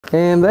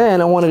And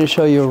then I wanted to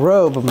show you a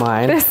robe of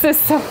mine. This is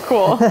so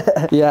cool.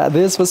 Yeah,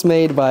 this was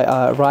made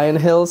by Ryan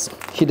Hills.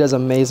 He does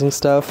amazing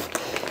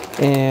stuff.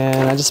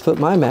 And I just put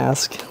my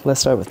mask. Let's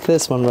start with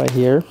this one right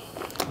here.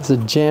 It's a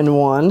Gen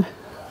 1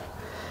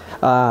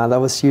 that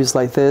was used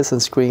like this in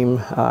Scream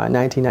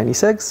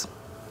 1996.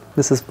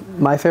 This is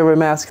my favorite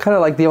mask, kind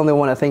of like the only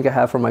one I think I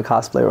have for my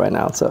cosplay right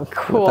now. So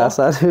cool. I'll pass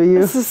that to you.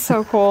 This is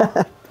so cool.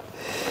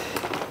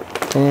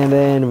 And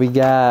then we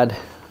got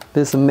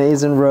this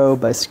amazing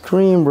robe by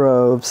Scream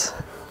Robes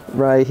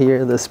right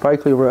here, the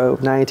Sparkly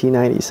Robe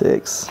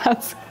 1996.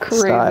 That's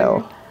crazy.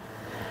 Style.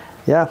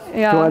 Yeah.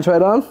 Yeah. You want to try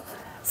it on?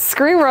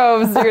 Scream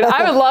robes, dude.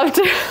 I would love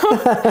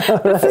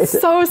to. This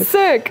is so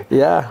sick.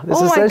 Yeah. This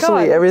Oh is my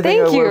essentially God.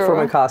 everything I Thank wear you. for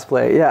my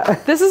cosplay. Yeah.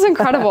 This is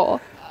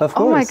incredible. Of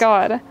course. Oh my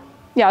God.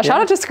 Yeah,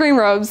 shout out to Scream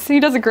Robes. He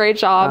does a great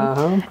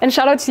job. And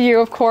shout out to you,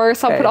 of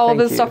course. I'll put all of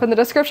his stuff in the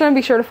description.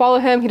 Be sure to follow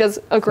him. He does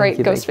a great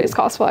Ghostface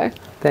cosplay.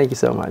 Thank you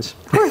so much.